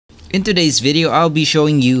In today's video, I'll be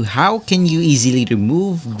showing you how can you easily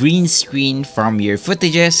remove green screen from your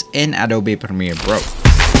footages in Adobe Premiere Pro.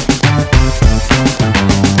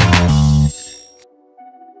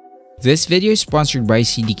 This video is sponsored by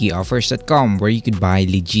cdkeyoffers.com, where you could buy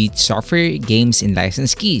legit software, games, and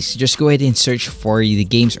license keys. Just go ahead and search for the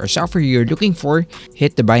games or software you're looking for,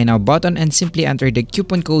 hit the buy now button, and simply enter the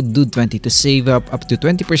coupon code DUDE20 to save up to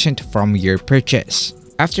 20% from your purchase.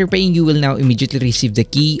 After paying, you will now immediately receive the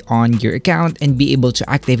key on your account and be able to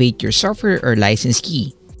activate your software or license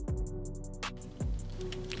key.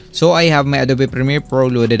 So I have my Adobe Premiere Pro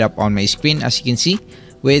loaded up on my screen, as you can see,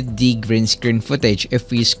 with the green screen footage.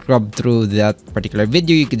 If we scrub through that particular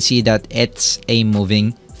video, you can see that it's a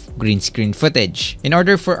moving green screen footage. In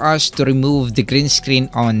order for us to remove the green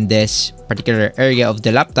screen on this particular area of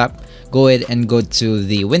the laptop, go ahead and go to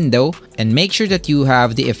the window and make sure that you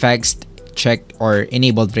have the effects checked or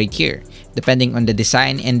enabled right here. Depending on the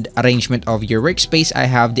design and arrangement of your workspace, I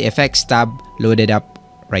have the effects tab loaded up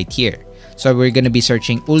right here. So we're going to be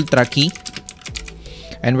searching Ultra Key,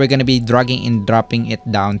 and we're going to be dragging and dropping it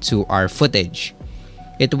down to our footage.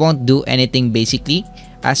 It won't do anything basically,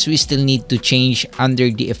 as we still need to change under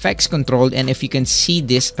the effects control. And if you can see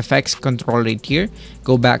this effects control right here,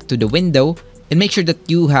 go back to the window and make sure that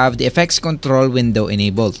you have the effects control window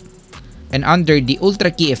enabled. And under the Ultra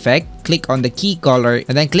Key effect, click on the key color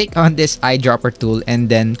and then click on this eyedropper tool and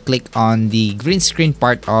then click on the green screen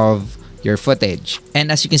part of your footage. And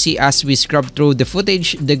as you can see, as we scrub through the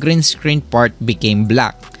footage, the green screen part became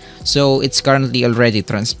black. So it's currently already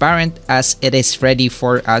transparent, as it is ready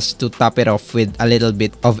for us to top it off with a little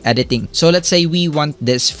bit of editing. So let's say we want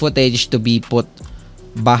this footage to be put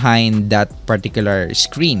behind that particular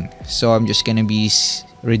screen. So I'm just gonna be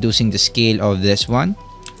reducing the scale of this one.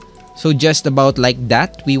 So just about like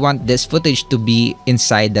that, we want this footage to be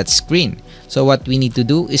inside that screen. So what we need to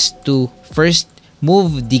do is to first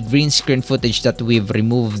move the green screen footage that we've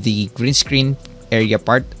removed the green screen area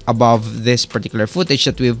part above this particular footage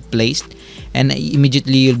that we've placed, and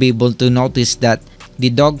immediately you'll be able to notice that the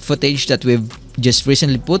dog footage that we've just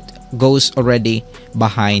recently put goes already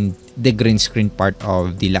behind the green screen part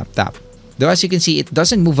of the laptop. Though as you can see, it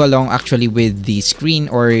doesn't move along actually with the screen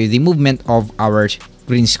or the movement of our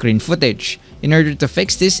green screen footage. In order to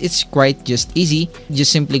fix this, it's quite just easy.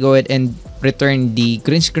 Just simply go ahead and return the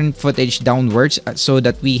green screen footage downwards so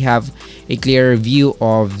that we have a clearer view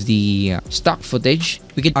of the stock footage.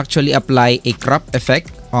 We could actually apply a crop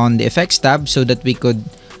effect on the effects tab so that we could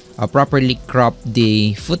properly crop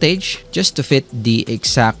the footage just to fit the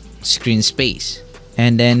exact screen space.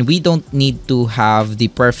 And then we don't need to have the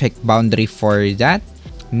perfect boundary for that.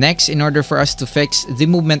 Next, in order for us to fix the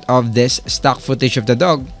movement of this stock footage of the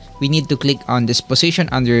dog, we need to click on this position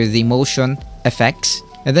under the motion effects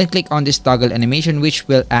and then click on this toggle animation, which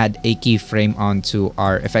will add a keyframe onto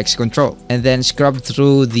our effects control. And then scrub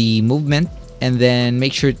through the movement and then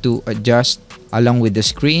make sure to adjust along with the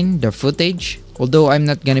screen, the footage. Although I'm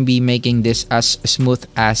not going to be making this as smooth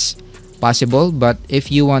as possible, but if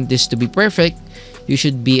you want this to be perfect, you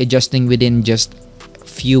should be adjusting within just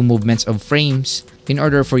few movements of frames in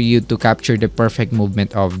order for you to capture the perfect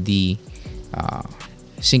movement of the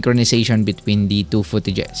synchronization between the two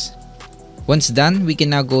footages. Once done, we can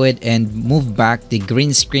now go ahead and move back the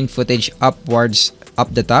green screen footage upwards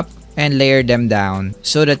up the top and layer them down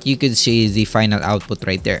so that you could see the final output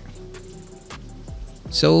right there.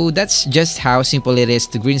 So that's just how simple it is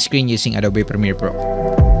to green screen using Adobe Premiere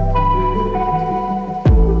Pro.